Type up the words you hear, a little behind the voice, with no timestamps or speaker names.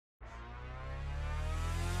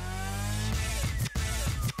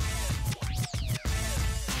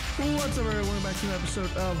What's up, everyone? Welcome back to an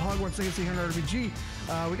episode of Hogwarts Legacy here on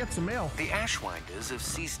RPG. We got some mail. The Ashwinders have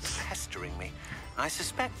ceased pestering me. I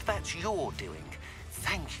suspect that's your doing.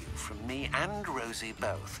 Thank you from me and Rosie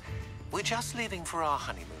both. We're just leaving for our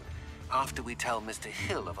honeymoon, after we tell Mr.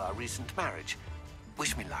 Hill of our recent marriage.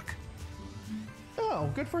 Wish me luck.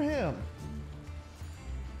 Oh, good for him.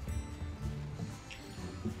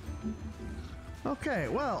 Okay,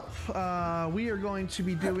 well, we are going to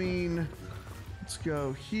be doing... Let's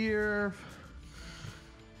go here.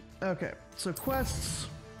 Okay, so quests.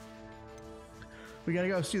 We gotta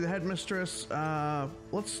go see the headmistress.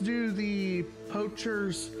 Let's do the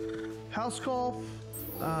poacher's house call.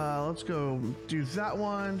 Let's go do that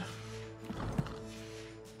one.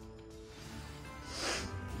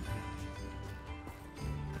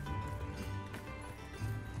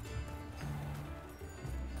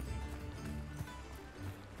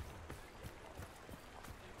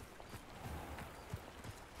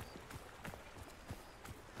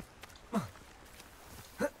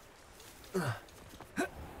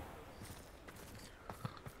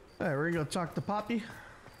 Alright, we're gonna go talk to Poppy.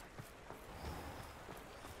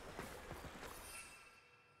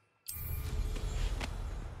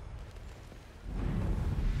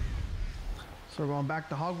 So we're going back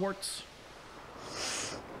to Hogwarts.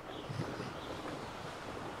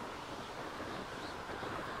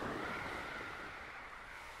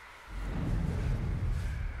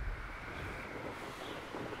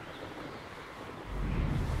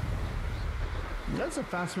 That's a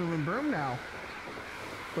fast-moving broom now.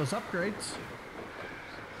 Those upgrades.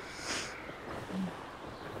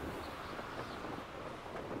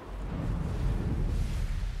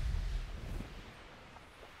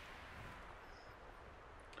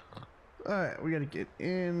 Alright, we gotta get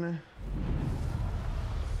in.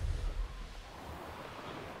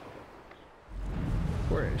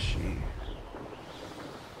 Where is she?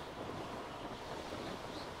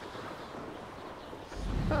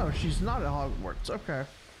 Oh, she's not at Hogwarts. Okay.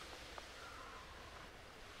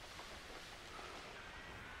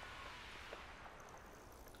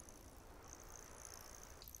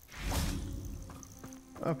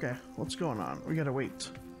 Okay, what's going on? We gotta wait.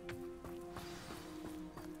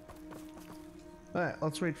 Alright,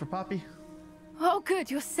 let's wait for Poppy. Oh,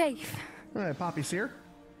 good, you're safe. Alright, Poppy's here.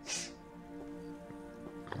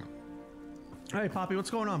 Hey, Poppy,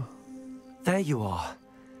 what's going on? There you are.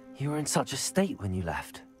 You were in such a state when you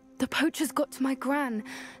left. The poachers got to my gran.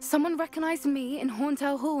 Someone recognized me in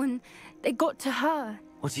Horntail Hall and they got to her.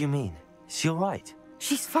 What do you mean? Is she all right?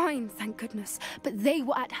 She's fine, thank goodness. But they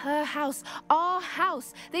were at her house, our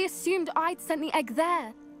house. They assumed I'd sent the egg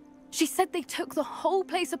there. She said they took the whole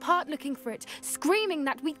place apart looking for it, screaming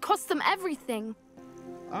that we'd cost them everything.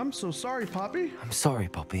 I'm so sorry, Poppy. I'm sorry,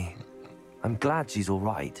 Poppy. I'm glad she's all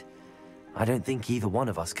right. I don't think either one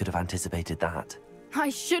of us could have anticipated that. I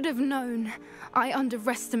should have known. I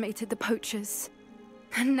underestimated the poachers.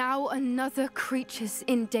 And now another creature's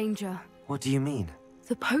in danger. What do you mean?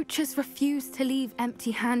 The poachers refused to leave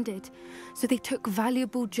empty-handed, so they took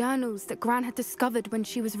valuable journals that Gran had discovered when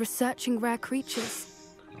she was researching rare creatures.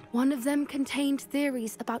 One of them contained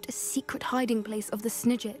theories about a secret hiding place of the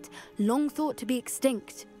Snidget, long thought to be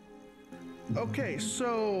extinct. Okay,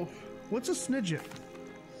 so what's a Snidget?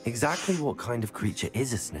 Exactly what kind of creature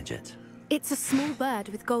is a Snidget? It's a small bird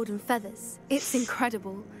with golden feathers. It's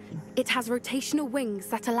incredible. It has rotational wings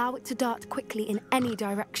that allow it to dart quickly in any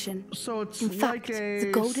direction. So it's in like fact, a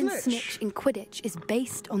the golden snitch snitch in Quidditch is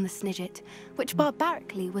based on the Snidget, which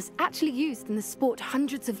barbarically was actually used in the sport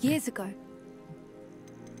hundreds of years ago.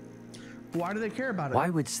 Why do they care about it? Why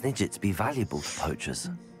would Snidgets be valuable to poachers?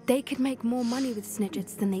 They could make more money with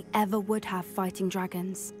Snidgets than they ever would have fighting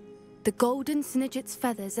dragons. The golden Snidget's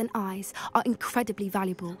feathers and eyes are incredibly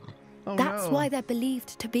valuable. Oh, That's no. why they're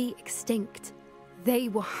believed to be extinct. They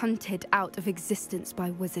were hunted out of existence by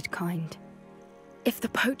wizard kind. If the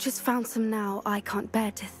poachers found some now, I can't bear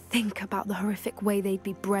to think about the horrific way they'd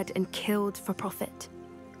be bred and killed for profit.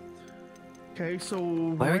 Okay, so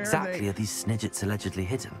Where exactly are these Snidgets allegedly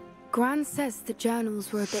hidden? Gran says the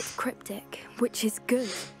journals were a bit cryptic, which is good.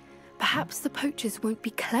 Perhaps the poachers won't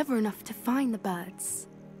be clever enough to find the birds.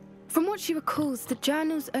 From what she recalls, the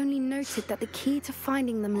journals only noted that the key to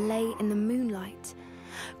finding them lay in the moonlight.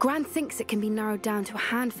 Gran thinks it can be narrowed down to a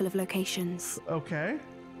handful of locations. Okay.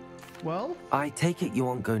 Well, I take it you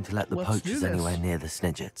aren't going to let the Let's do poachers this. anywhere near the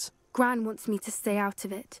Snidgets. Gran wants me to stay out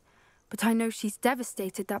of it, but I know she's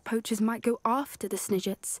devastated that poachers might go after the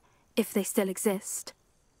Snidgets, if they still exist.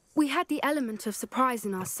 We had the element of surprise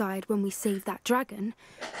on our side when we saved that dragon,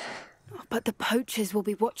 but the poachers will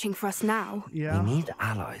be watching for us now. yeah. We need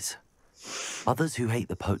allies. Others who hate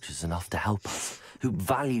the poachers enough to help us, who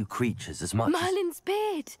value creatures as much as... Merlin's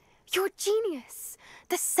beard! You're a genius!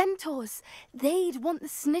 The centaurs! They'd want the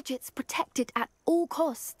Snidgets protected at all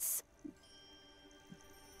costs.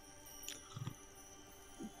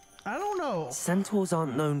 I don't know. Centaurs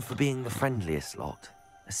aren't known for being the friendliest lot.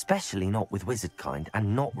 Especially not with wizard kind,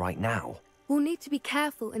 and not right now. We'll need to be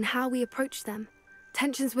careful in how we approach them.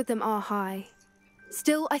 Tensions with them are high.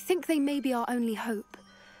 Still, I think they may be our only hope.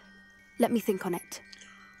 Let me think on it.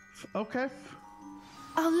 Okay.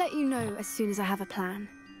 I'll let you know as soon as I have a plan.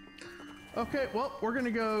 Okay, well, we're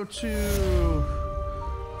gonna go to...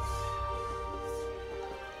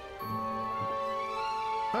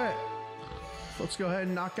 Alright. Let's go ahead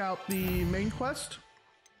and knock out the main quest.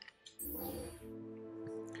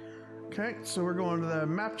 Okay, so we're going to the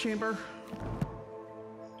map chamber.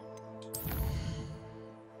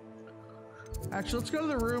 Actually, let's go to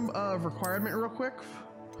the room of requirement real quick.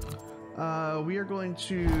 We are going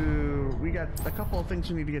to... We got a couple of things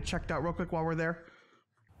we need to get checked out real quick while we're there.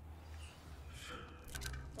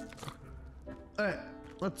 Alright,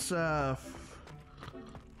 let's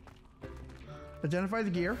identify the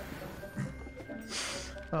gear.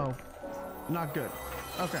 Oh, not good.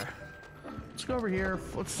 Okay. Let's go over here.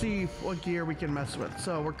 Let's see what gear we can mess with.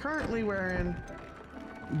 So we're currently wearing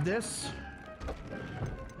this.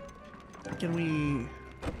 Can we...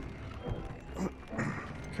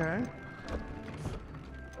 Okay.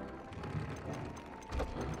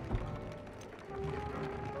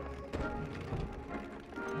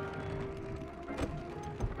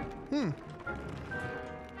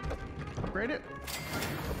 Upgrade it?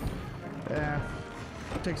 Yeah.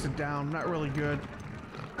 Takes it down. Not really good.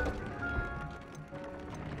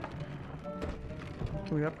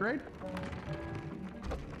 Can we upgrade?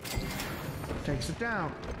 Takes it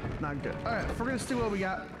down. Not good. Alright, we're gonna see what we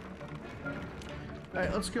got.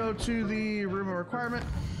 Alright, let's go to the room of requirement.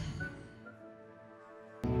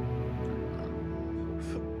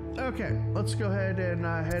 Okay, let's go ahead and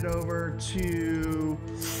head over to...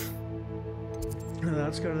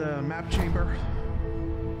 let's go to the map chamber.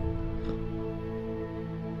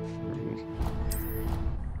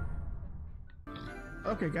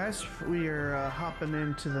 Okay, guys, we are hopping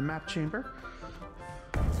into the map chamber.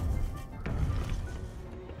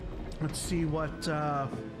 Let's see what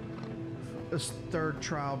this third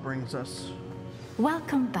trial brings us.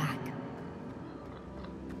 Welcome back.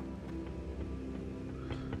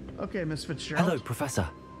 Okay, Miss Fitzgerald. Hello, Professor.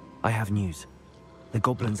 I have news. The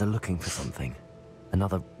goblins are looking for something.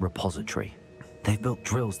 Another repository. They've built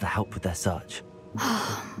drills to help with their search.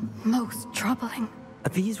 Most troubling. Are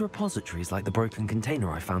these repositories like the broken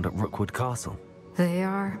container I found at Rookwood Castle? They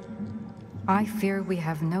are. I fear we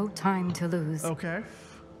have no time to lose. Okay.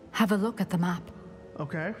 Have a look at the map.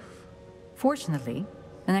 Okay. Fortunately,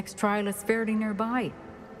 the next trial is fairly nearby.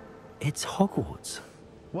 It's Hogwarts.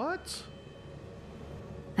 What?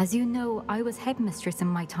 As you know, I was headmistress in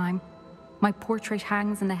my time. My portrait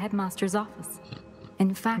hangs in the headmaster's office.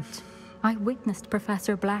 In fact, I witnessed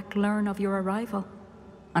Professor Black learn of your arrival.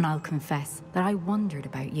 And I'll confess that I wondered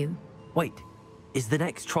about you. Wait, is the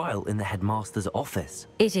next trial in the headmaster's office?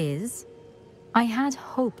 It is. I had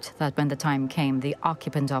hoped that when the time came, the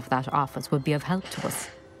occupant of that office would be of help to us.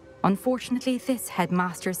 Unfortunately, this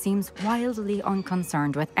headmaster seems wildly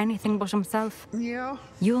unconcerned with anything but himself. Yeah.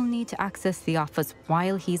 You'll need to access the office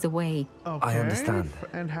while he's away. Okay. I understand.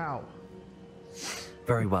 And how?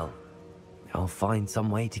 Very well. I'll find some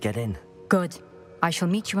way to get in. Good. I shall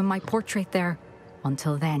meet you in my portrait there.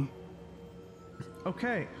 Until then.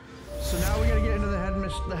 Okay. So now we gotta get into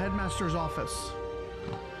the headmaster's office.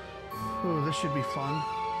 Ooh, this should be fun.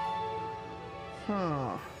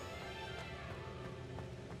 Huh.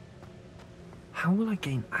 How will I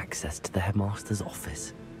gain access to the headmaster's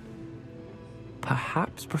office?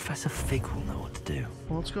 Perhaps Professor Fig will know what to do.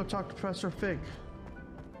 Well, let's go talk to Professor Fig.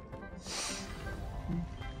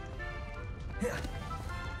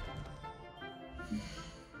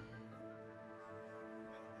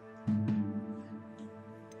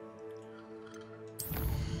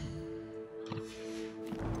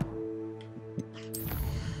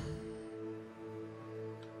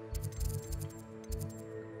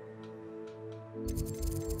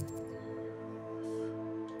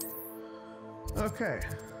 Okay.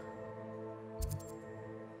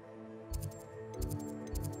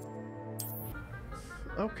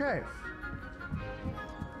 Okay.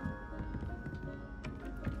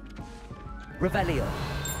 Revelio.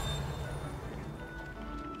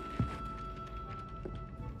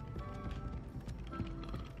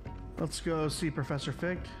 Let's go see Professor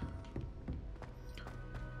Fig.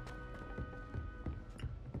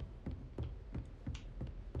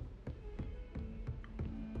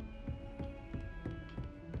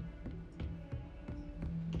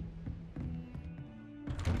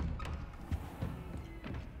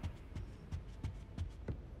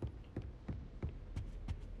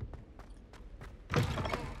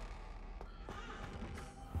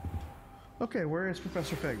 Okay, where is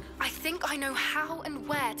Professor Fig? I think I know how and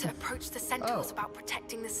where to approach the centaurs about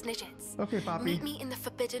protecting the Snidgets. Okay, Poppy. Meet me in the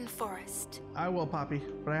Forbidden Forest. I will, Poppy,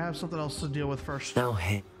 but I have something else to deal with first. Now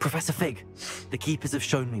here. Professor Fig, the Keepers have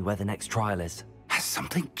shown me where the next trial is. Has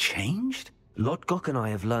something changed? Lodgok and I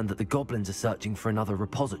have learned that the goblins are searching for another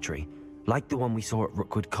repository, like the one we saw at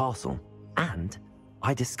Rookwood Castle. And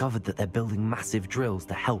I discovered that they're building massive drills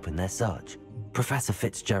to help in their search. Professor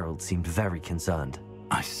Fitzgerald seemed very concerned.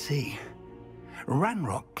 I see.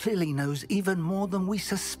 Ranrock clearly knows even more than we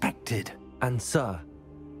suspected. And sir,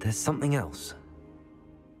 there's something else.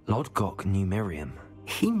 Lodgok knew Miriam.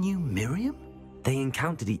 He knew Miriam? They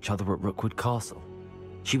encountered each other at Rookwood Castle.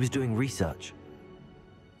 She was doing research.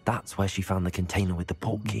 That's where she found the container with the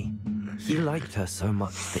port key. He liked her so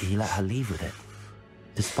much that he let her leave with it,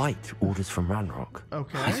 despite orders from Ranrock.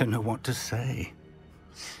 Okay. I don't know what to say.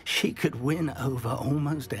 She could win over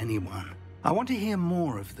almost anyone. I want to hear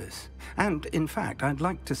more of this. And, in fact, I'd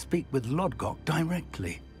like to speak with Lodgok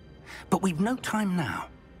directly. But we've no time now.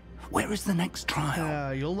 Where is the next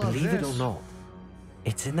trial? You'll love Believe this. it or not,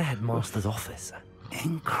 it's in the headmaster's office.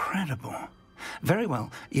 Incredible. Very well.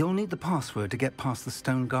 You'll need the password to get past the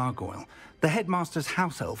stone gargoyle. The headmaster's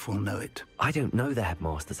house elf will know it. I don't know the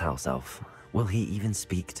headmaster's house elf. Will he even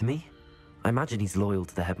speak to me? I imagine he's loyal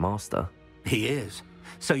to the headmaster. He is.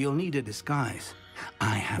 So you'll need a disguise.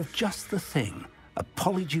 I have just the thing. A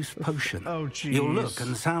polyjuice potion. Oh, jeez. You'll look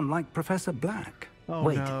and sound like Professor Black. Oh,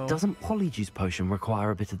 Wait, no. doesn't polyjuice potion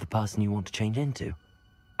require a bit of the person you want to change into?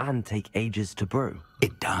 And take ages to brew?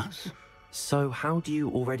 It does? So how do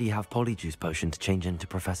you already have polyjuice potion to change into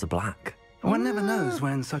Professor Black? One never knows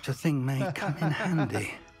when such a thing may come in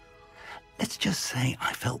handy. Let's just say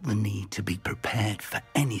I felt the need to be prepared for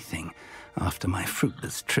anything after my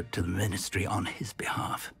fruitless trip to the ministry on his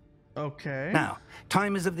behalf. Okay. Now,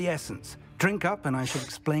 time is of the essence. Drink up and I shall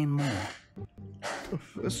explain more.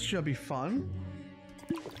 This should be fun.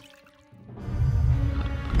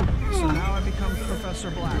 So now I become Professor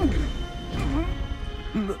Black.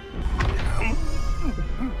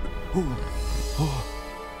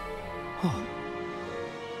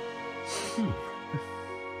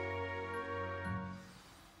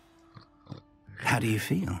 How do you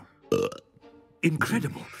feel?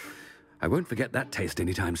 Incredible. I won't forget that taste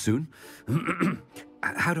anytime soon.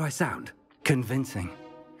 How do I sound? Convincing.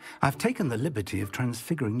 I've taken the liberty of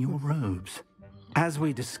transfiguring your robes. As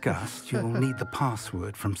we discussed, you'll need the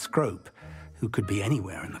password from Scrope, who could be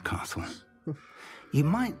anywhere in the castle. You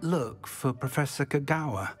might look for Professor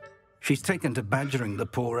Kagawa. She's taken to badgering the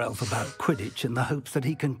poor elf about Quidditch in the hopes that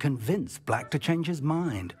he can convince Black to change his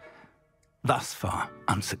mind. Thus far,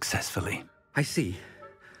 unsuccessfully. I see.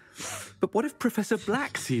 But what if Professor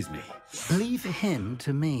Black sees me? Leave him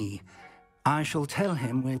to me. I shall tell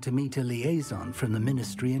him where to meet a liaison from the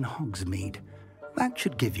ministry in Hogsmeade. That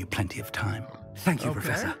should give you plenty of time. Thank you,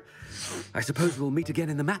 Professor. I suppose we'll meet again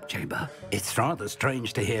in the map chamber. It's rather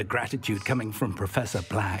strange to hear gratitude coming from Professor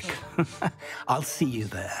Black. I'll see you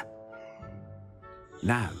there.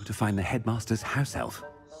 Now to find the headmaster's house elf.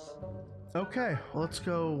 Okay, well, let's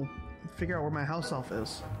go figure out where my house elf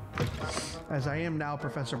is. As I am now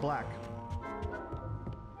Professor Black.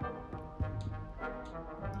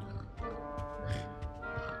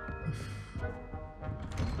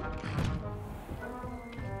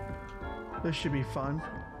 This should be fun.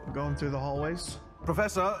 Going through the hallways.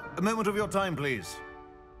 Professor, a moment of your time, please.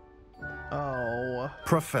 Oh.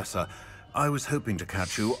 Professor, I was hoping to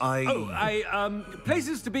catch you.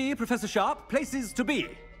 Places to be, Professor Sharp, places to be.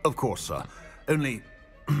 Of course, sir. Only,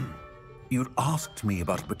 you'd asked me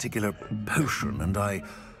about a particular potion, and I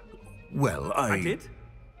did?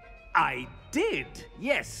 I did,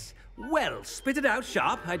 yes. Well, spit it out,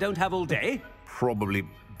 Sharp. I don't have all day. Probably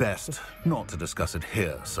best not to discuss it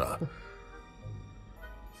here, sir.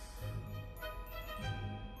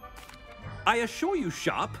 I assure you,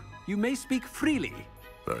 Sharp, you may speak freely.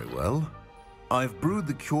 Very well. I've brewed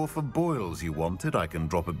the cure for boils you wanted. I can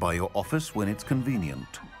drop it by your office when it's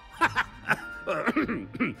convenient.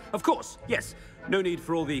 Of course, yes. No need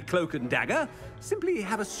for all the cloak and dagger. Simply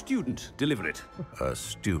have a student deliver it. A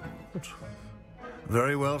student.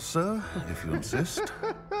 Very well, sir, if you insist.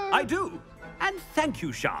 I do. And thank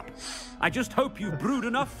you, Sharp. I just hope you've brewed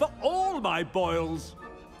enough for all my boils.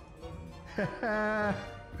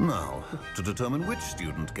 Now, to determine which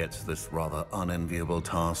student gets this rather unenviable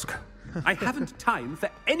task. I haven't time for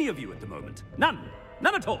any of you at the moment. None.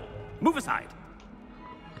 None at all. Move aside.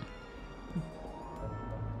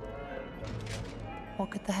 What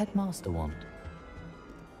could the headmaster want?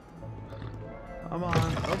 Come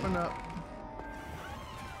on, open up.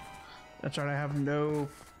 That's right, I have no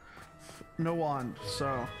wand,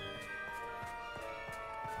 so...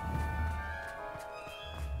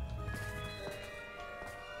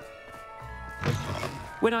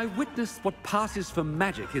 When I witnessed what passes for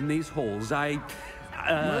magic in these halls,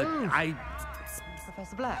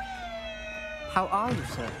 Professor Black, how are you,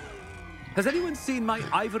 sir? Has anyone seen my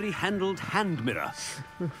ivory-handled hand mirror?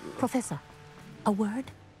 Professor, a word?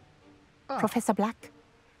 Professor Black,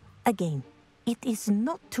 again, it is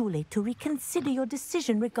not too late to reconsider your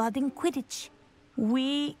decision regarding Quidditch.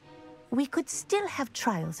 We could still have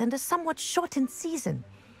trials and a somewhat shortened season.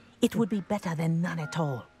 It would be better than none at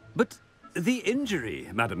all. But the injury,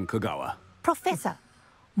 Madam Kogawa. Professor,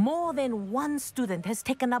 more than one student has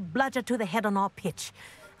taken a bludger to the head on our pitch.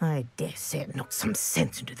 I dare say it knocked some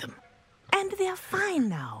sense into them. And they're fine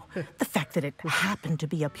now. The fact that it happened to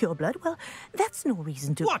be a pureblood, well, that's no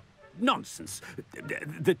reason to... What nonsense!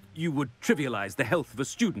 That you would trivialize the health of a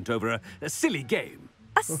student over a silly game.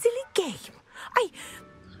 A silly game?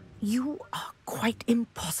 You are quite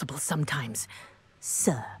impossible sometimes.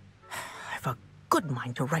 Sir, I've a good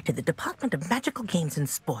mind to write to the Department of Magical Games and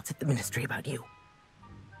Sports at the Ministry about you.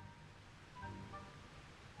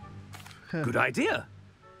 Good idea.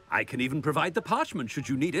 I can even provide the parchment should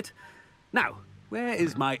you need it. Now, where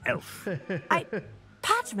is my elf?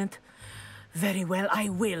 Parchment? Very well, I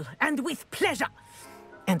will, and with pleasure.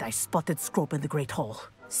 And I spotted Scrope in the Great Hall.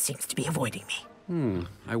 Seems to be avoiding me.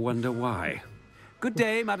 I wonder why. Good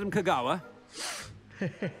day, Madam Kogawa.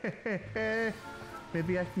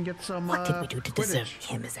 Maybe I can get some, What did we do to deserve Quidditch.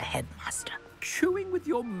 him as a headmaster? Chewing with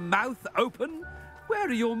your mouth open? Where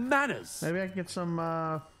are your manners? Maybe I can get some,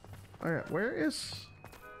 Alright, where is...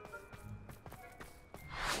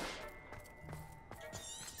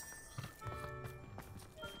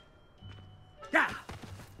 Yeah.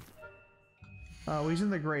 Oh, he's in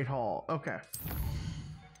the Great Hall. Okay.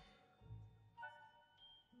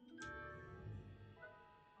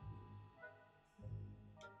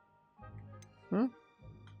 Huh?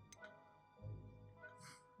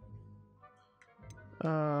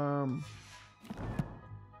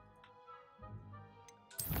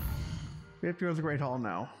 We have to go to the Great Hall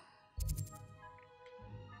now.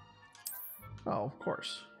 Oh, of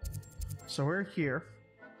course. So we're here.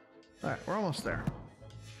 Alright, we're almost there.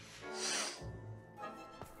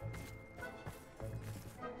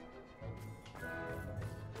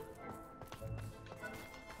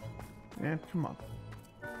 And come on.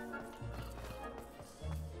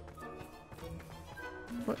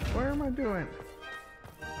 What? Where am I doing?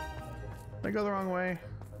 Did I go the wrong way?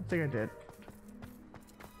 I think I did.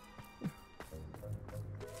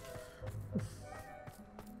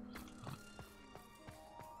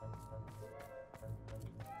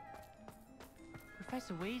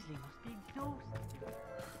 Professor Weasley must be exhausted.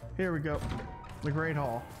 Here we go. The Great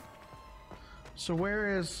Hall. So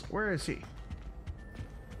where is he?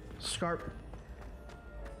 Scrope.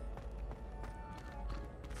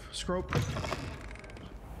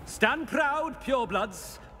 Stand proud,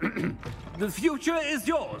 purebloods. The future is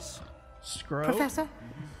yours. Scrope. Professor,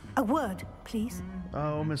 a word, please.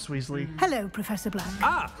 Oh, Miss Weasley. Hello, Professor Black.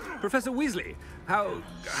 Ah, Professor Weasley. How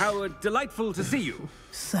delightful to see you.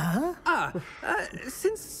 Sir?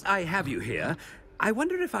 Since I have you here, I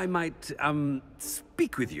wonder if I might,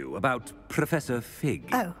 speak with you about Professor Fig.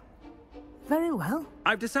 Oh, very well.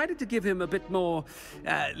 I've decided to give him a bit more,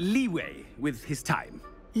 leeway with his time.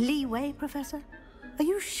 Leeway, Professor? Are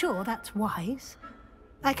you sure that's wise?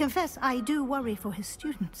 I confess I do worry for his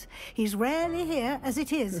students. He's rarely here as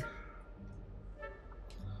it is.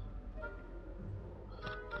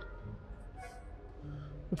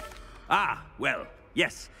 Ah, well,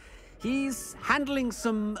 yes. He's handling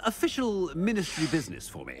some official ministry business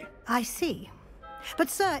for me. I see. But,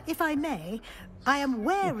 sir, if I may, I am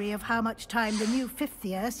wary of how much time the new fifth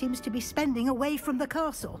year seems to be spending away from the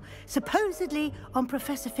castle, supposedly on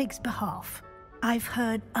Professor Fig's behalf. I've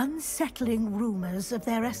heard unsettling rumors of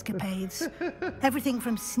their escapades. Everything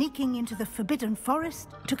from sneaking into the Forbidden Forest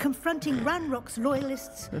to confronting Ranrock's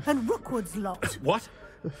loyalists and Rookwood's lot. What?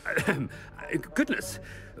 Goodness.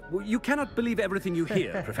 You cannot believe everything you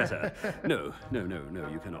hear, Professor. No,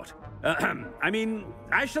 you cannot. I mean,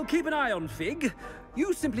 I shall keep an eye on Fig.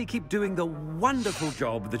 You simply keep doing the wonderful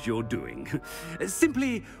job that you're doing.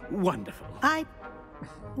 Simply wonderful.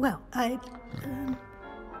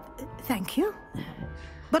 Thank you.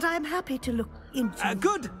 But I'm happy to look into...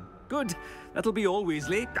 Good. That'll be all,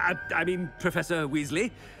 Weasley. I mean, Professor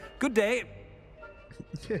Weasley. Good day.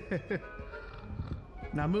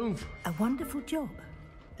 Now move. A wonderful job.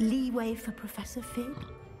 Leeway for Professor Fig.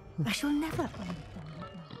 I shall never...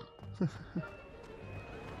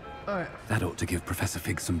 All right. That ought to give Professor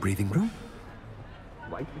Fig some breathing room.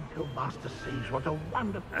 Wait until Master sees what a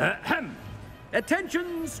wonderful...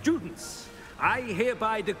 Attention, students. I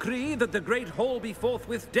hereby decree that the Great Hall be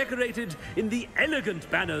forthwith decorated in the elegant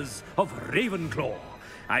banners of Ravenclaw.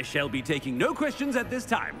 I shall be taking no questions at this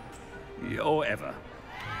time. Or ever.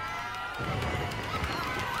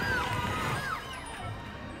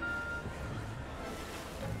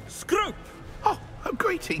 Scrope! Oh,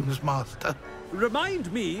 greetings, Master.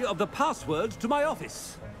 Remind me of the password to my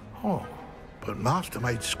office. Oh, but Master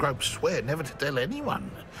made Scrope swear never to tell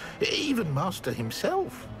anyone, even Master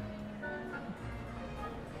himself.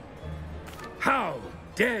 How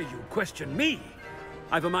dare you question me?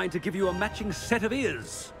 I've a mind to give you a matching set of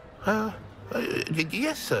ears.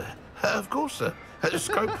 Yes, sir. Of course, sir.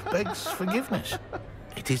 Scrope begs forgiveness.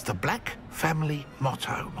 It is the Black family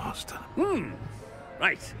motto, Master.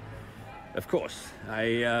 Right. Of course.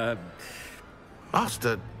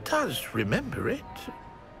 Master does remember it.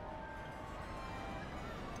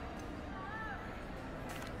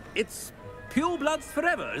 It's purebloods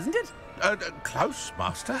forever, isn't it? Close,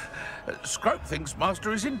 Master. Scrope thinks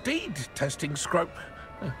Master is indeed testing Scrope.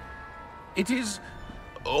 It is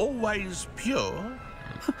always pure.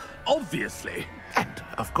 Obviously. And,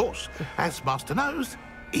 of course, as Master knows,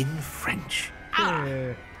 in French.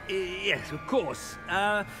 Yes, of course.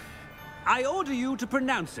 I order you to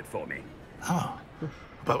pronounce it for me. Oh,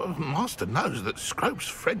 but Master knows that Scrope's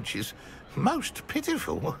French is most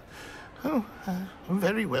pitiful. Oh,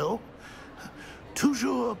 very well.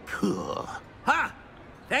 Toujours pur. Ha!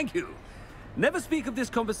 Thank you. Never speak of this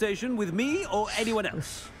conversation with me or anyone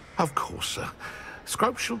else. Of course, sir.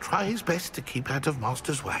 Scrope shall try his best to keep out of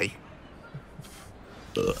Master's way.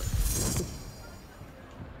 Okay.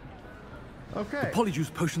 The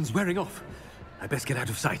polyjuice potion's wearing off. I best get out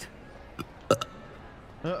of sight.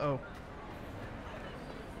 Uh-oh.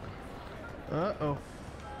 Uh-oh.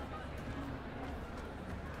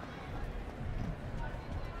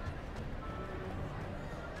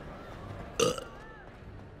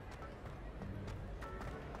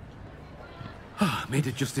 Made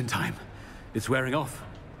it just in time. It's wearing off.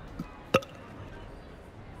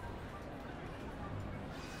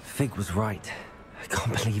 Fig was right. I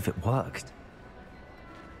can't believe it worked.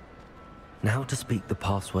 Now to speak the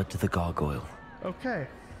password to the gargoyle. Okay.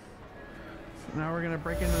 Now we're gonna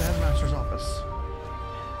break into the headmaster's office.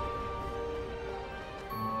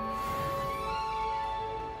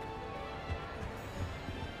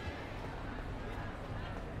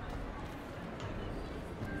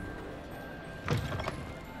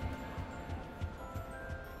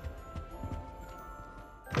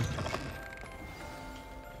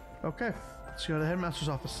 Okay, let's go to the headmaster's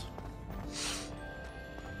office.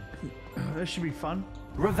 This should be fun.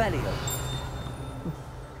 Revelio.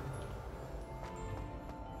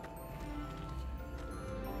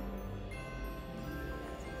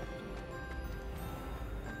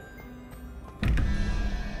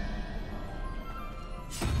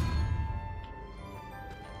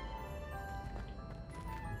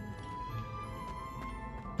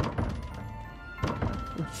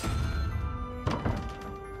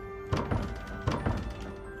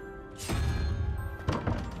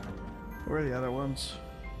 Where are the other ones?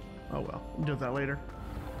 Oh well, we'll do that later.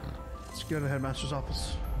 Let's go to the headmaster's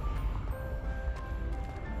office.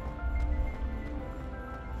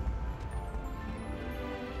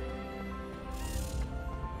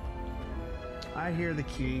 I hear the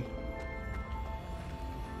key.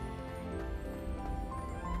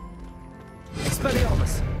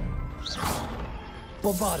 Expelliarmus.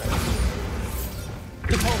 Bombardo.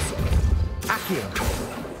 Repulsor. Accio.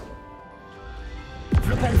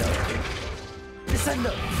 Flipendo.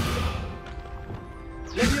 Descendo.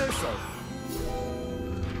 Levioso.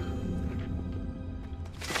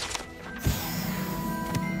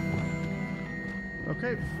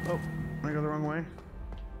 Okay. Oh, I go the wrong way.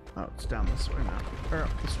 Oh, it's down this way now. Or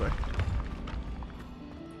up this way.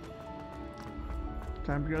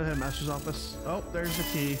 Time to go to the headmaster's office. Oh, there's the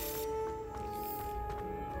key.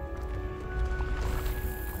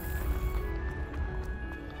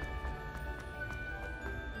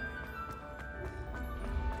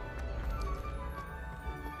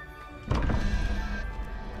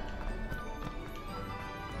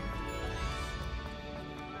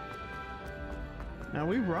 Now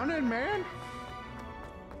we running, man.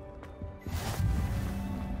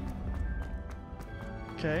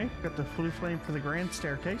 Okay, got the blue flame for the grand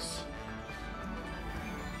staircase.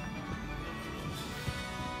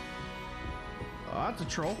 Oh, that's a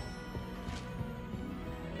troll.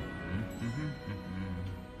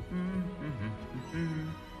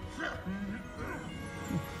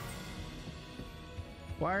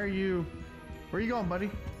 Why are you... Where are you going, buddy?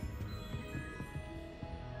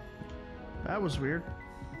 That was weird.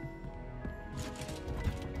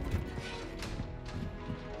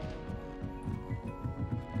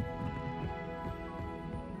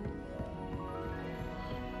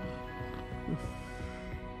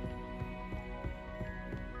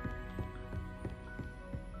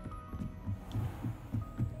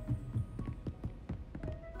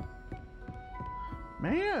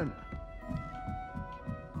 man.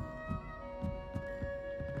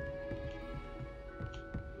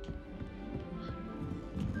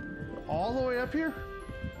 All the way up here?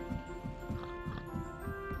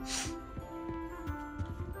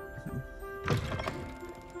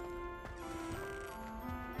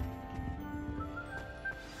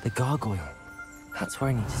 The gargoyle. That's where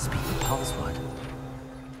I need to speak the password.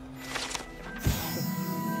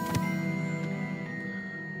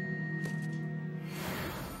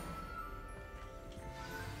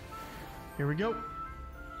 Here we go.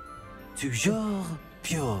 Toujours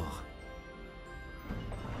pure.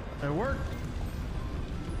 That worked.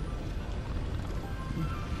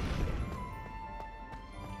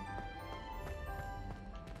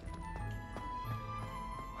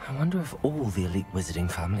 I wonder if all the elite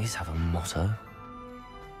wizarding families have a motto.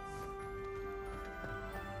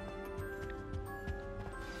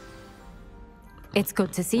 It's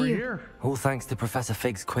good to see We're you. here. All thanks to Professor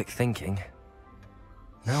Fig's quick thinking.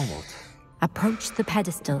 Now what? Approach the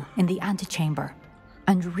pedestal in the antechamber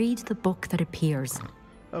and read the book that appears.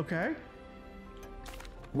 Okay.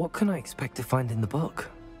 What can I expect to find in the book?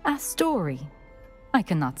 A story. I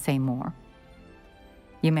cannot say more.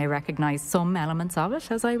 You may recognize some elements of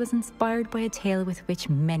it, as I was inspired by a tale with which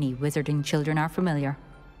many wizarding children are familiar.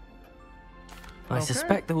 I Okay.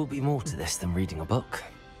 suspect there will be more to this than reading a book.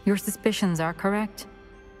 Your suspicions are correct.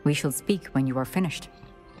 We shall speak when you are finished.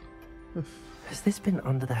 Has this been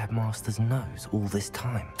under the headmaster's nose all this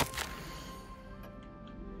time?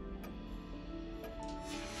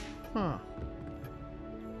 Huh.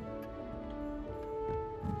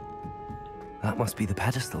 That must be the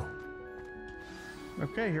pedestal.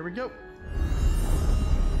 Okay, here we go.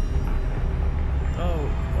 Oh,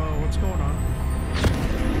 what's going on?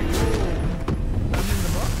 Oh, I'm in the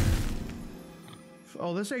book?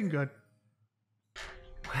 Oh, this ain't good.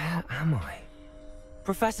 Where am I?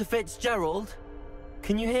 Professor Fitzgerald?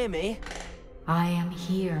 Can you hear me? I am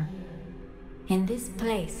here. In this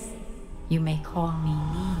place, you may call me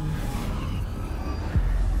Neve.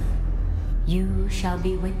 You shall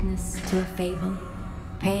be witness to a fable.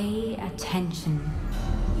 Pay attention.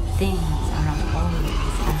 Things are not always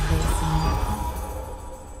as they seem.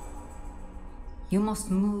 You must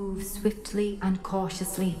move swiftly and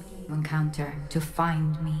cautiously to encounter to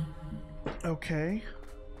find me. Okay.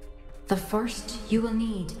 The first you will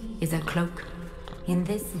need is a cloak. In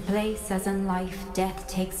this place, as in life, death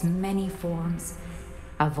takes many forms.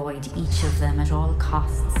 Avoid each of them at all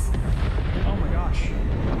costs. Oh my gosh.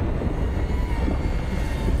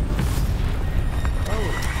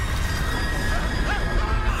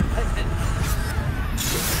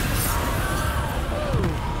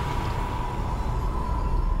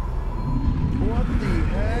 What the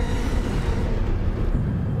heck?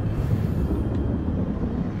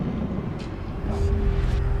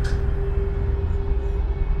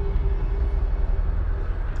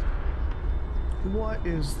 What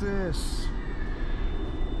is this?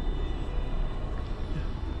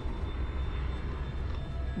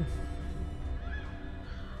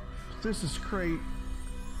 This is great.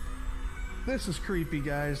 This is creepy,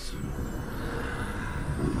 guys.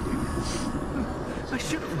 I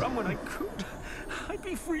should have run when I could. I'd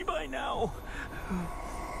be free by now.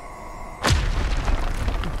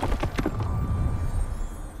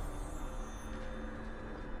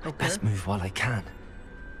 I'd best move while I can.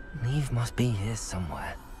 Neve must be here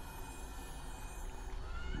somewhere.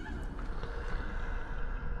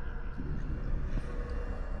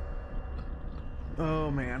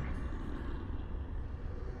 Oh man.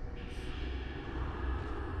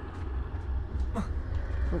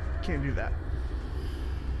 Oh, can't do that.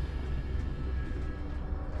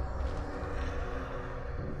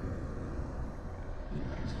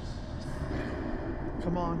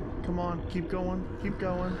 Come on, come on, keep going, keep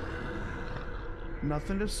going.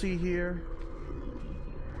 Nothing to see here.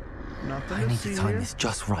 Nothing I to need see to time here. this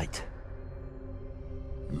just right.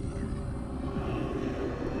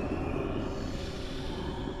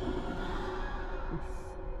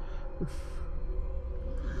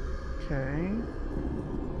 Okay.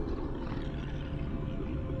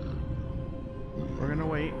 We're gonna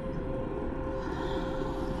wait.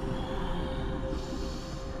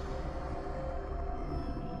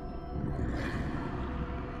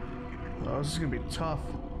 Oh, this is gonna be tough.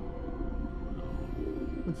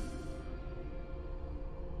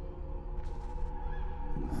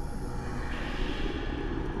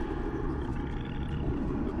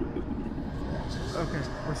 Okay,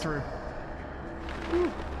 we're through.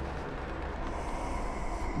 Whew.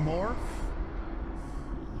 More?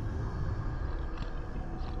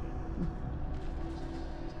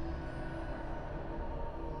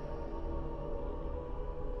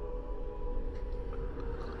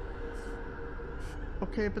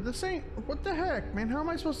 Okay, but this ain't... What the heck, man? How am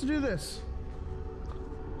I supposed to do this?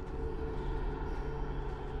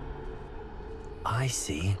 I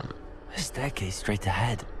see. A staircase straight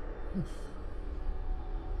ahead.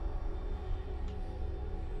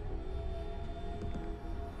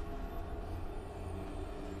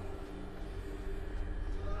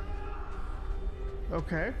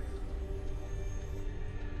 Okay.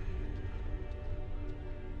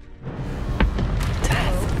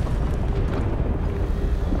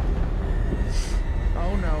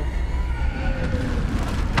 Oh no.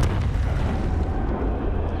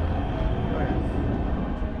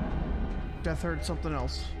 Death heard something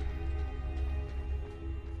else.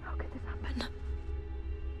 How could this happen?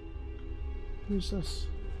 Who's this?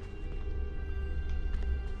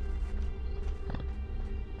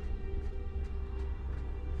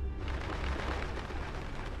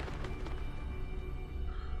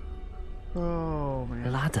 Oh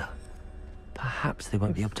man. Ladder. Perhaps they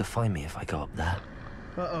won't be able to find me if I go up there.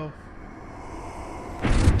 Uh-oh.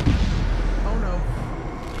 Oh no.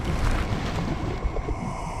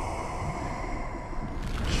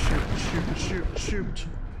 Shoot.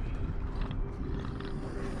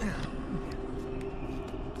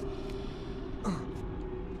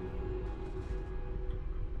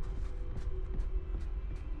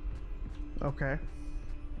 Okay.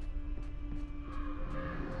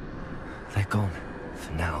 They're gone.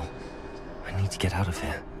 For now. I need to get out of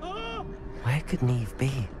here. Where could Neve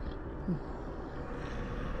be?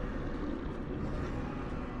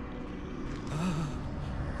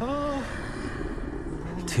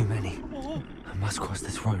 Too many. I must cross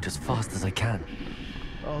this road as fast as I can.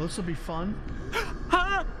 Oh, this will be fun.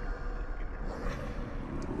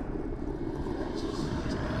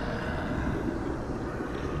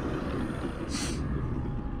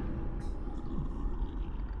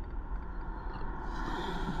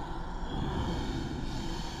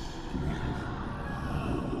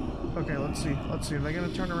 Okay, let's see. Are they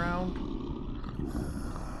gonna turn around?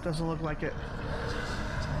 Doesn't look like it.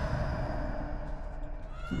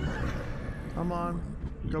 Come on.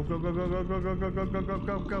 Go.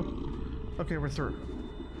 Okay, we're through.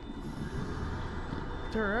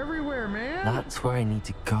 They're everywhere, man. That's where I need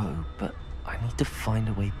to go, but I need to find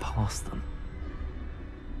a way past them.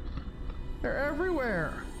 They're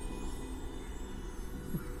everywhere.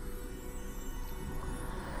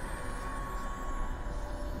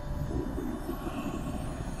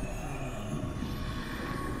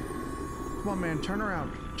 Come on, man, turn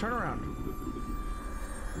around. Turn around.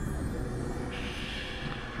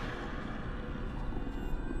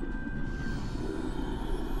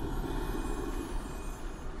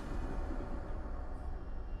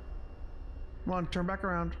 Come on, turn back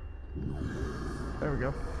around. There we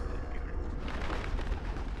go.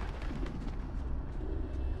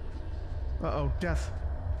 Uh-oh, death.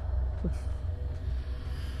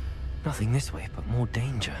 Nothing this way, but more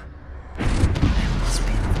danger. There must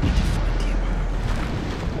be another way to find you.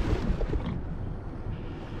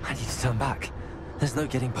 I need to turn back. There's no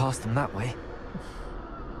getting past them that way.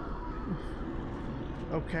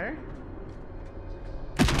 Okay.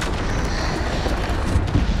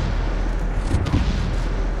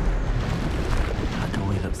 That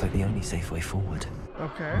doorway looks like the only safe way forward.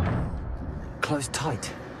 Okay. Closed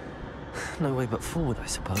tight. No way but forward, I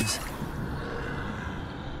suppose.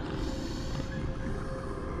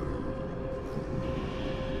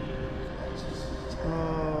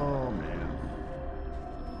 Oh, man.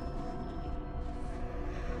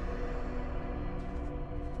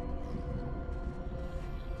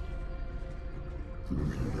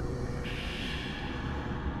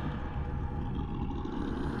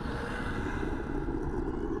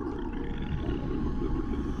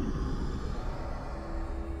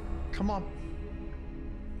 Come on.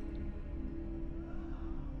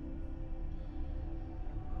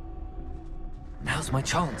 Now's my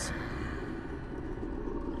chance.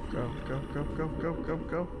 Go. Go.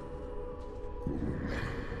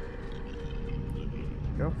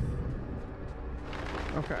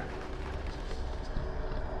 Okay.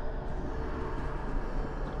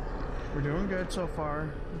 We're doing good so far.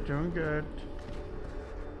 We're doing good.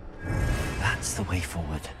 That's the way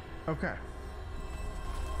forward. Okay.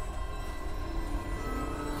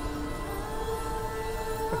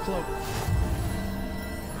 A cloak.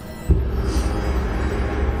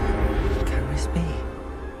 Can this be?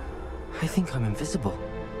 I think I'm invisible.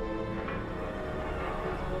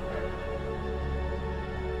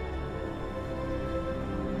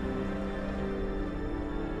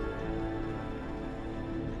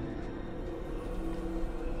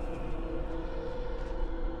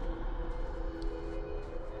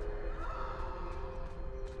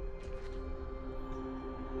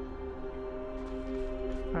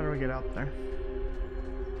 do I get out there?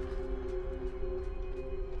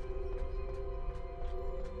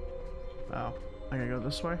 Oh, I gotta go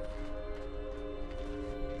this way?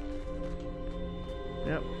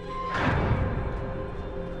 Yep.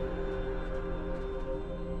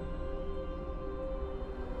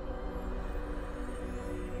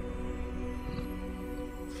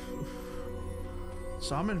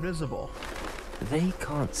 So I'm invisible. They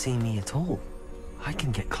can't see me at all. I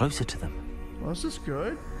can get closer to them. Well, this is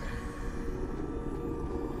good.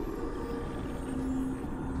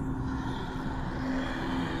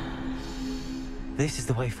 This is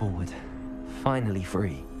the way forward. Finally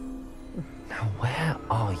free. Now where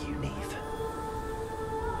are you, Neve?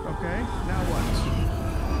 Okay, now what?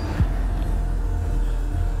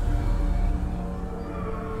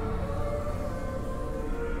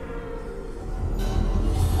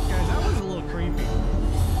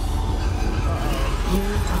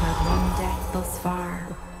 Thus far,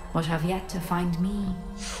 but have yet to find me.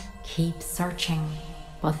 Keep searching,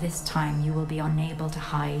 but this time you will be unable to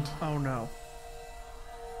hide. Oh no.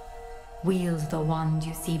 Wield the wand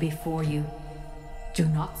you see before you. Do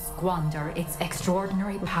not squander its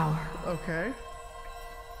extraordinary power. Okay.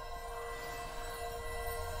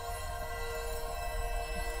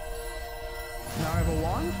 Now I have a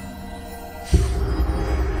wand?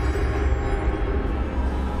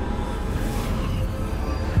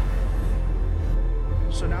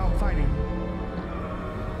 So now I'm fighting.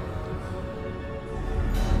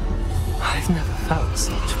 I've never felt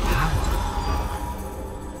such power.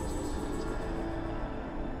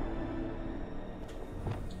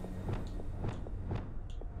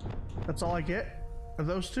 That's all I get? Of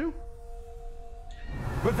those two?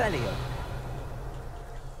 Revelio.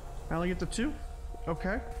 I only get the two?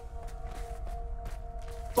 Okay.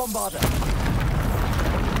 Bombarda.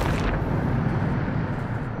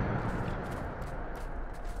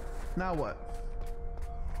 Now what?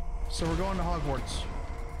 So we're going to Hogwarts.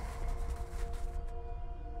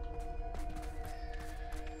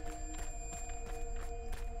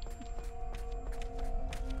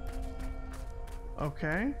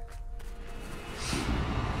 Okay.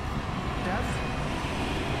 Death?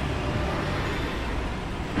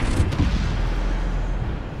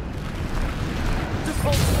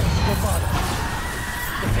 Depulso, Bombarda.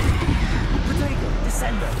 Protego,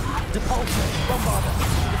 Descendo. Depulso, Bombarda.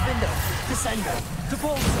 Defendo, Descendo.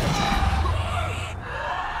 Depulso.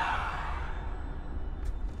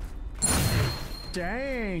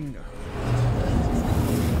 Dang.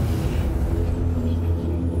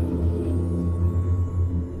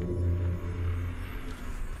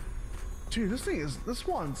 Dude, this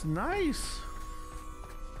one's nice.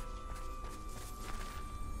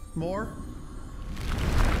 More?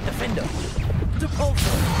 Defendo.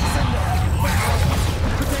 Depulso. Descendo.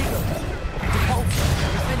 Protego. Depulso.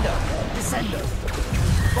 Defendo. Descendo.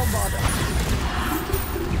 Bombarda.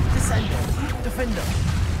 Descendo. Defendo.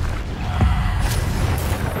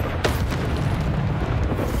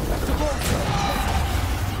 Depulso.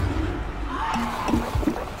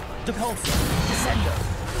 Depulso. Descendo.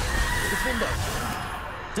 Defendo.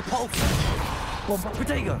 Depulso. Bombarda.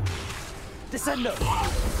 Protego. Descendo.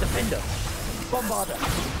 Defendo. Bombarda.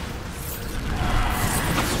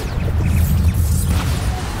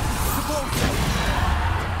 Depulso.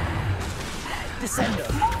 Descendo.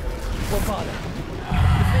 Bombarda.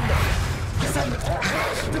 Defendo. Descendo.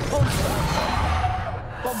 Depulso.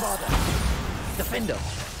 Bombarda. Defendo.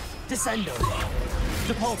 Descendo.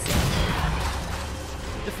 Depulso.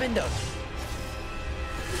 Defendo.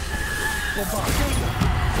 Bombarda.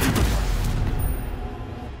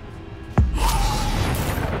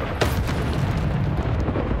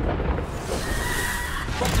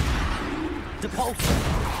 Depulso.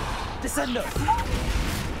 Descendo.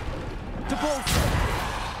 Depulso.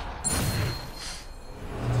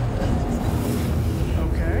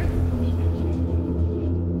 Okay.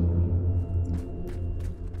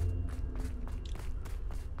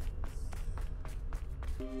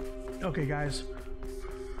 Okay, guys.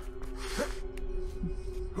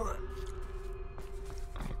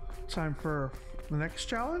 Time for the next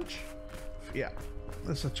challenge? Yeah,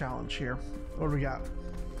 this is a challenge here. What do we got?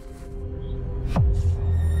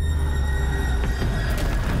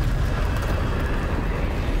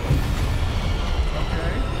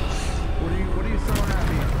 Okay. What are you throwing at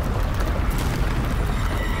me?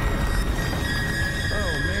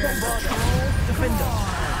 Oh man. Bombarda. Defendo.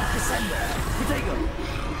 Descendo. Protego.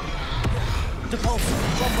 Depulso.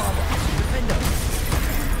 Bombarda. Defendo.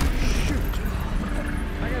 Shoot.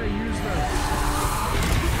 I gotta use those.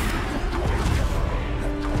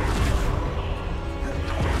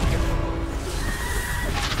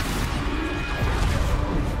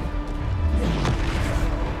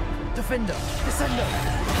 Defender! Descender!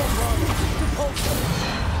 Bombarder! Repulsor!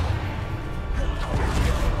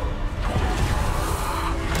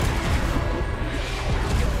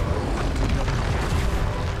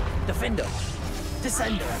 Defender!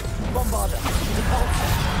 Descender! Bombarder!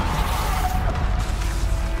 Repulsor!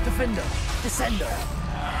 Defender! Descender!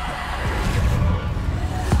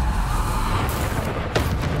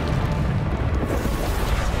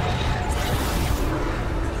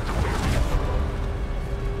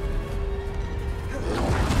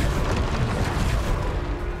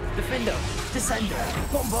 Defender! Descender!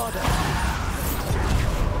 Bombarder!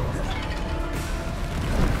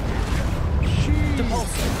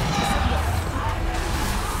 Depulsor! Descender!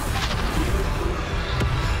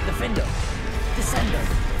 Defender! Descender!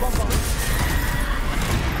 Bombarder!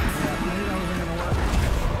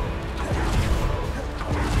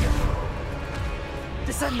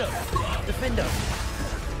 Descender! Defender!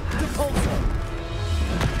 Depulsor!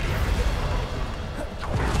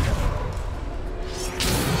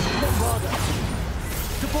 Bombarder!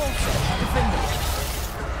 Depulsor! Defender!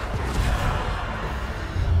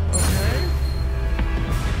 Okay.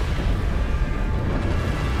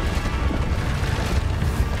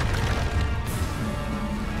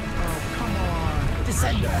 Oh, come on.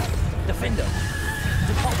 Descender! Defender!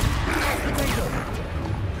 Depulsor! Potato!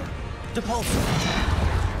 Depulsor!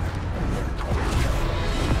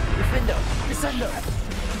 Defender! Descender!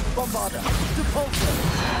 Bombarder! Depulsor!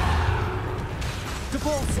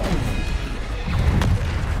 Depulsor!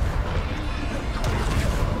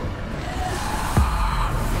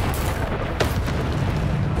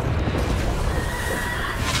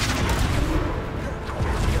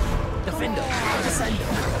 Defender! Descender!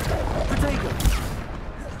 Potato!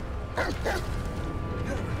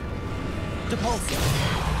 Depulsor!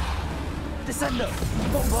 Descender!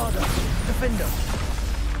 Bombarder! Defender!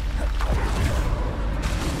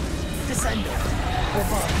 Descender!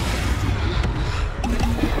 Bombarder!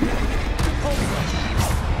 Depulsor!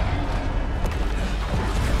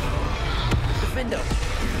 Defender!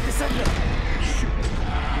 Descender!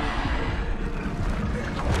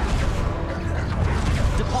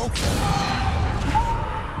 Depulsor!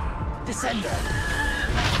 Descender!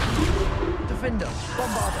 Defender!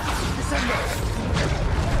 Bombarder! Descender!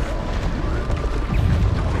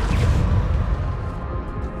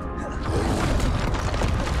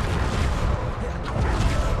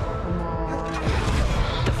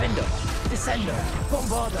 Defender! Descender!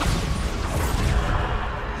 Bombarder!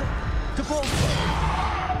 Depulsor!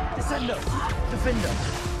 Descender! Defender!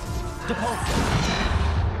 Depulsor!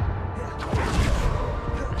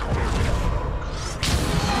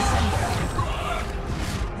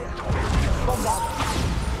 Bombarder!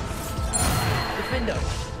 Defender!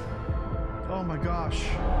 Oh my gosh.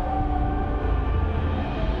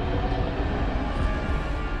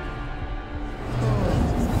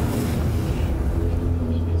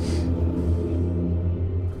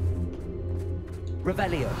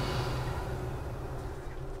 Revelio.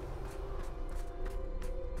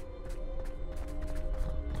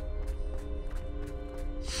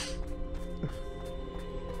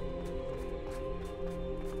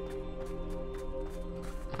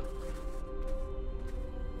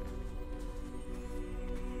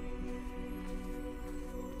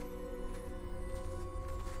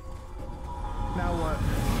 Now what?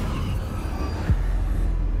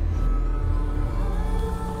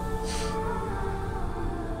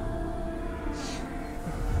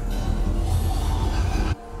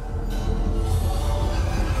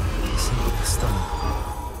 Simple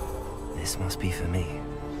stone. This must be for me.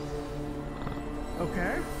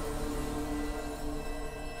 Okay.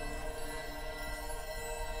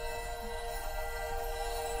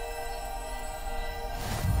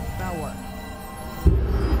 Now what?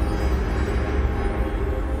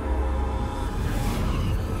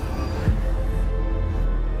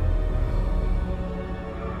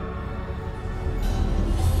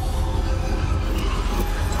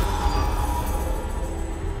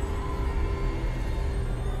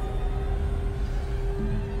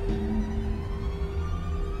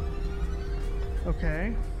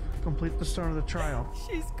 Okay. Complete the start of the trial.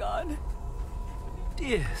 She's gone.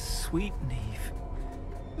 Dear sweet Neve.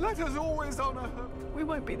 Let us always honor her. We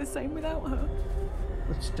won't be the same without her.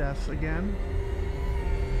 It's death again.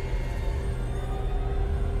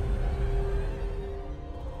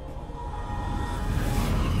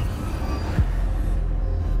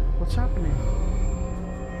 What's happening?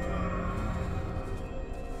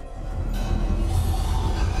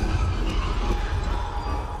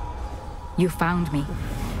 You found me,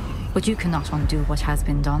 but you cannot undo what has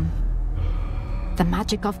been done. The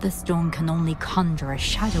magic of the stone can only conjure a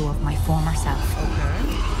shadow of my former self.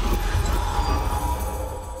 Okay.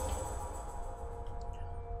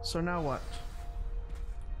 So now what?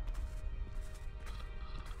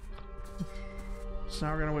 So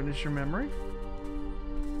now we're gonna witness your memory?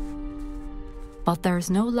 But there is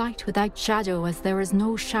no light without shadow, as there is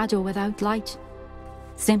no shadow without light.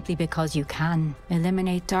 Simply because you can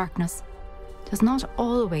eliminate darkness does not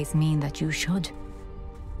always mean that you should.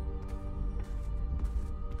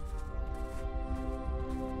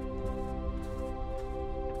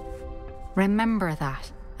 Remember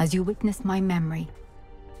that as you witness my memory.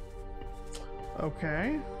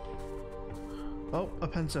 Okay. Oh, a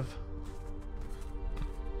pensive.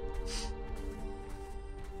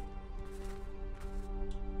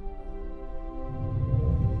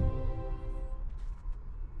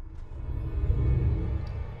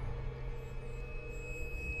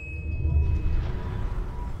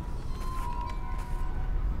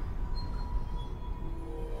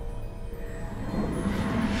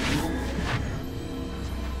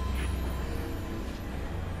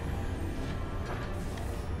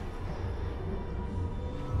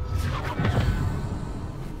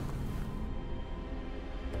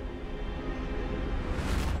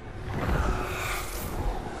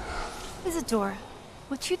 Isadora,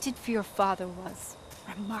 what you did for your father was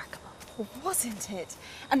remarkable. Wasn't it?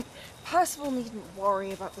 And Percival needn't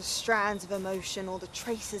worry about the strands of emotion or the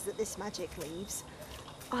traces that this magic leaves.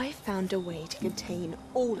 I found a way to contain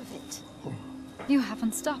all of it. You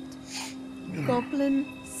haven't stopped.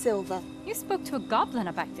 Goblin Silver. You spoke to a goblin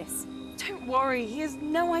about this. Don't worry, he has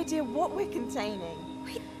no idea what we're containing.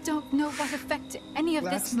 We don't know what effect any of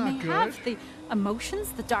this may have. The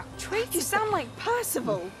emotions, the dark traits. You sound like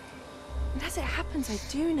Percival. And as it happens, I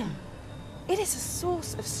do know. It is a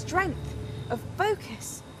source of strength, of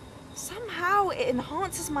focus. Somehow it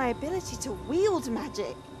enhances my ability to wield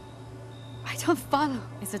magic. I don't follow,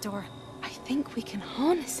 Isadora. I think we can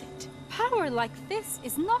harness it. Power like this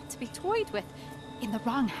is not to be toyed with. In the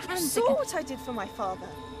wrong hands. You saw what I did for my father.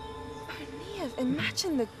 Neve,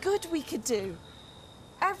 imagine the good we could do.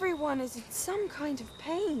 Everyone is in some kind of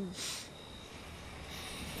pain.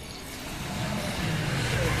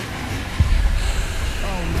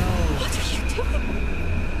 Oh no. What are you doing?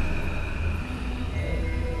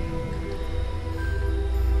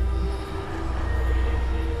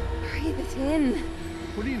 Breathe it in.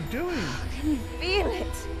 What are you doing? Can you feel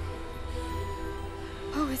it?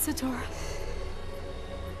 Oh, Isadora.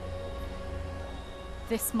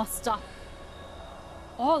 This must stop.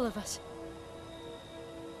 All of it.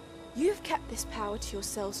 You've kept this power to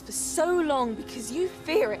yourselves for so long because you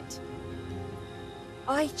fear it.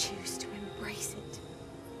 I choose to embrace it.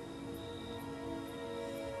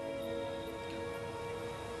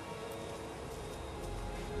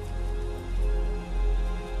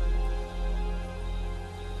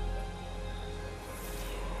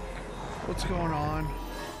 What's going on?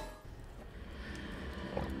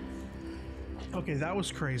 Okay, that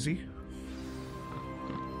was crazy.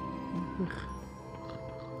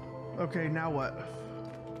 Okay, now what?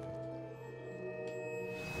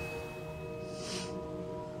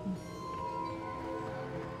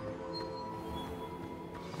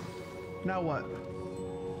 Now what?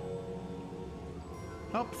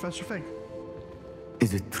 Oh, Professor Fig.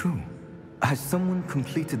 Is it true? Has someone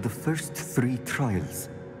completed the first 3 trials?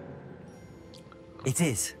 It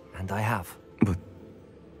is, and I have. But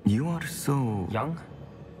you are so... young?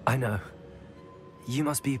 I know. You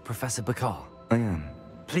must be Professor Bakar. I am.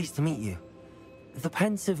 Pleased to meet you. The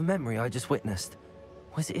pensive memory I just witnessed,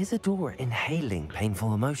 was Isadora inhaling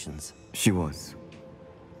painful emotions? She was.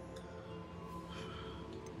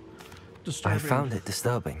 Disturbing. I found it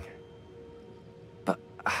disturbing. But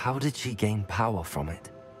how did she gain power from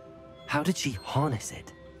it? How did she harness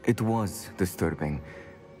it? It was disturbing.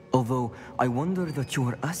 Although, I wonder that you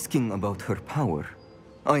are asking about her power.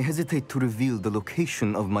 I hesitate to reveal the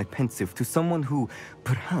location of my pensive to someone who,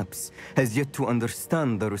 perhaps, has yet to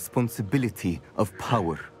understand the responsibility of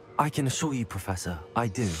power. I can assure you, Professor, I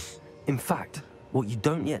do. In fact, what you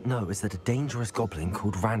don't yet know is that a dangerous goblin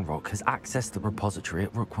called Ranrock has accessed the repository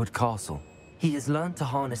at Rookwood Castle. He has learned to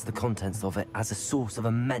harness the contents of it as a source of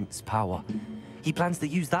immense power. He plans to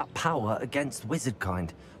use that power against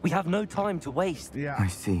wizardkind. We have no time to waste. Yeah. I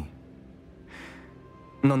see.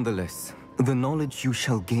 Nonetheless, the knowledge you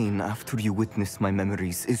shall gain after you witness my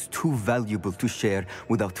memories is too valuable to share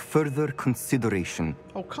without further consideration.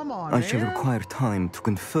 Oh, come on, I shall man. require time to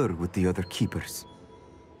confer with the other keepers.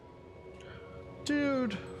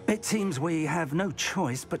 Dude. It seems we have no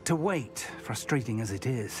choice but to wait, frustrating as it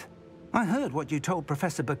is. I heard what you told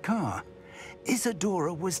Professor Bakar.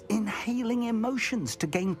 Isadora was inhaling emotions to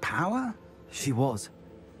gain power? She was.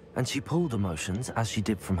 And she pulled emotions, as she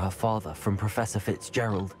did from her father, from Professor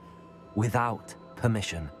Fitzgerald, without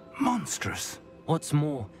permission. Monstrous. What's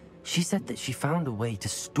more, she said that she found a way to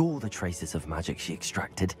store the traces of magic she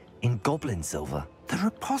extracted in goblin silver. The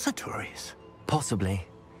repositories? Possibly.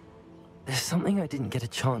 There's something I didn't get a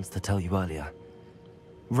chance to tell you earlier.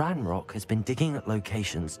 Ranrock has been digging at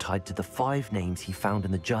locations tied to the 5 names he found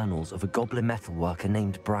in the journals of a goblin metalworker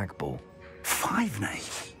named Bragball. 5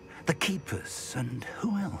 names? The Keepers, and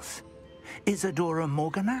who else? Isadora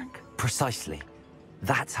Morganac? Precisely.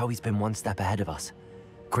 That's how he's been one step ahead of us.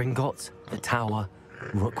 Gringotts, the Tower,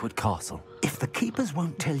 Rookwood Castle. If the Keepers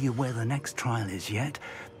won't tell you where the next trial is yet,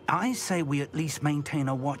 I say we at least maintain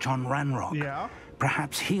a watch on Ranrock. Yeah?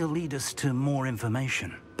 Perhaps he'll lead us to more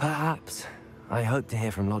information. Perhaps. I hope to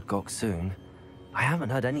hear from Lodgok soon. I haven't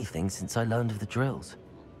heard anything since I learned of the drills.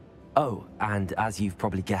 Oh, and as you've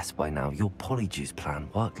probably guessed by now, your Polyjuice plan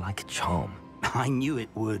worked like a charm. I knew it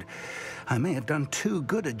would. I may have done too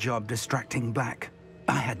good a job distracting Black.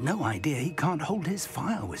 I had no idea he can't hold his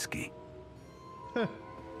fire whiskey.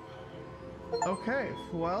 Okay,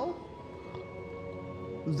 well,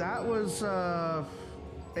 that was a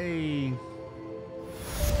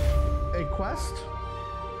quest.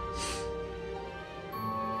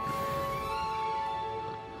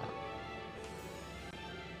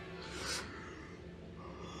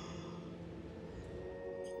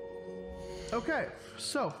 Okay,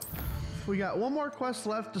 so we got one more quest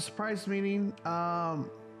left, the surprise meeting. But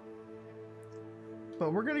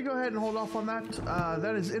we're gonna go ahead and hold off on that.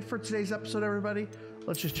 That is it for today's episode, everybody.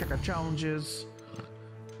 Let's just check our challenges.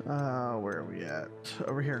 Where are we at?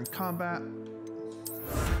 Over here in combat.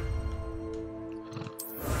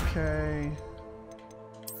 Okay.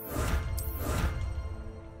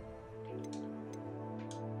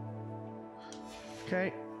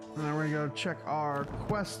 Okay, and then we're gonna go check our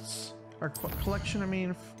quests, our collection. I mean,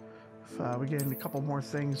 if we get a couple more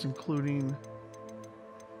things, including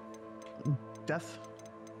death.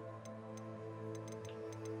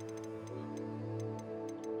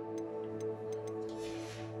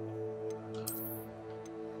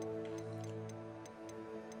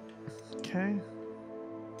 Okay.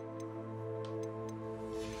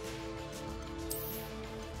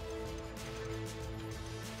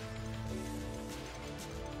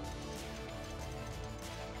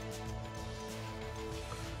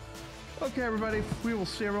 Okay, everybody. We will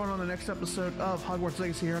see everyone on the next episode of Hogwarts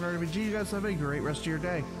Legacy here on RWG. You guys have a great rest of your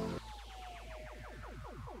day.